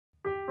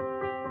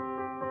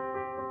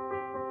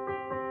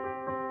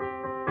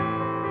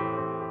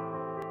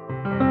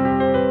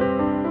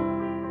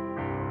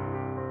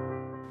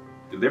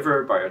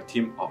Delivered by a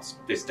team of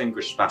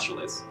distinguished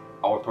specialists,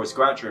 our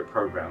postgraduate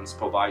programs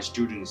provide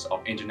students of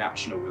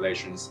international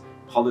relations,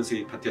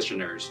 policy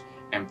practitioners,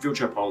 and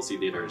future policy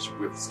leaders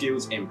with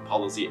skills in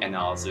policy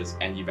analysis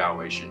and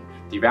evaluation,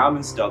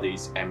 development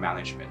studies, and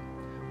management.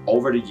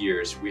 Over the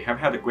years, we have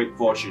had the great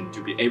fortune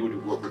to be able to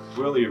work with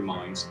brilliant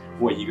minds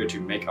who are eager to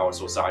make our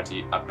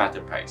society a better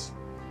place.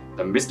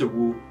 The Mr.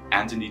 Wu,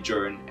 Anthony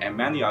Zhern, and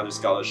many other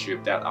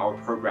scholarships that our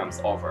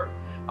programs offer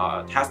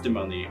are a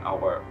testimony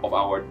of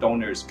our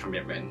donors'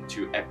 commitment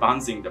to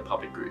advancing the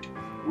public good,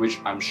 which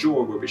I'm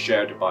sure will be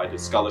shared by the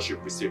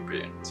scholarship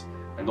recipients.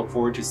 I look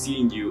forward to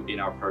seeing you in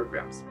our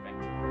programs. Thank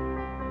you.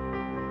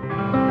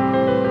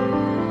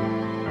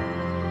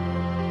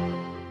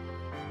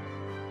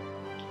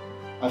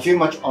 I feel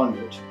much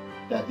honored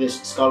that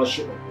this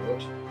scholarship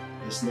award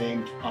is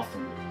named after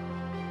me.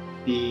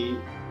 The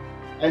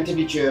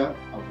Anthony Zhern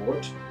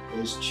Award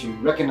is to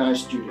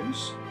recognize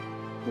students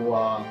who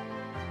are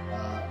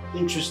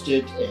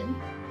interested in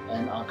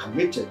and are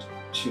committed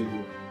to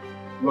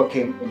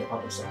working in the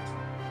public sector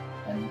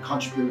and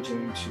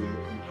contributing to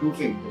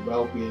improving the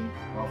well-being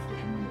of the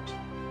community.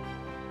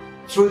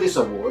 Through this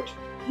award,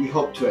 we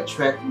hope to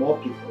attract more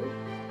people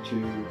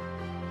to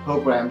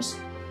programs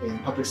in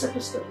public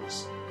sector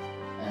studies.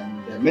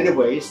 And there are many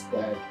ways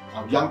that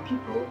our young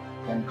people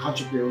can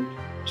contribute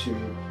to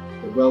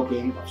the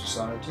well-being of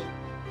society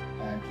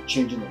and to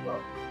changing the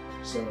world.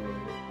 So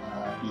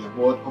the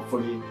award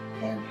hopefully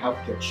can help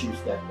to achieve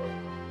that goal.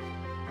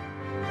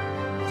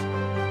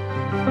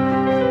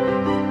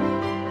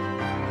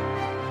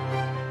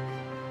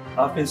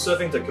 I've been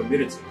serving the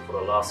community for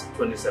the last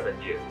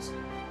 27 years,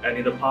 and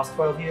in the past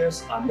 12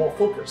 years, I'm more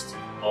focused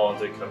on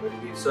the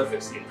community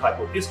service in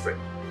Taipo district.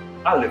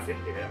 I live in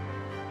here,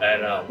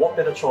 and what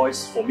better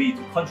choice for me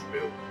to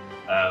contribute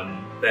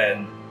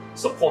than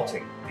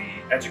supporting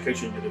the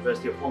Education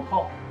University of Hong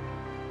Kong.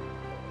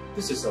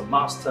 This is a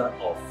Master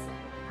of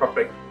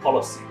Public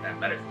Policy and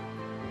Management.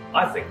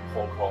 I think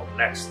Hong Kong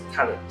lacks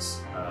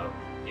talents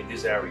in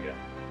this area,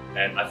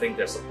 and I think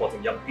that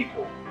supporting young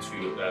people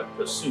to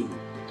pursue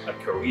a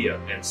career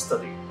and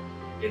study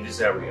in this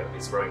area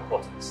is very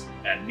important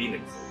and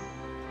meaningful.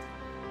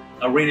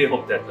 I really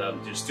hope that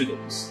the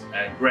students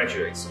and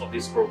graduates of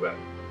this program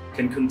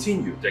can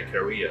continue their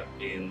career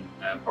in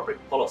public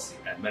policy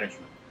and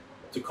management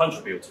to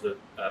contribute to the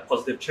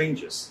positive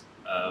changes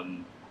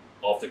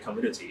of the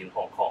community in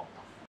Hong Kong.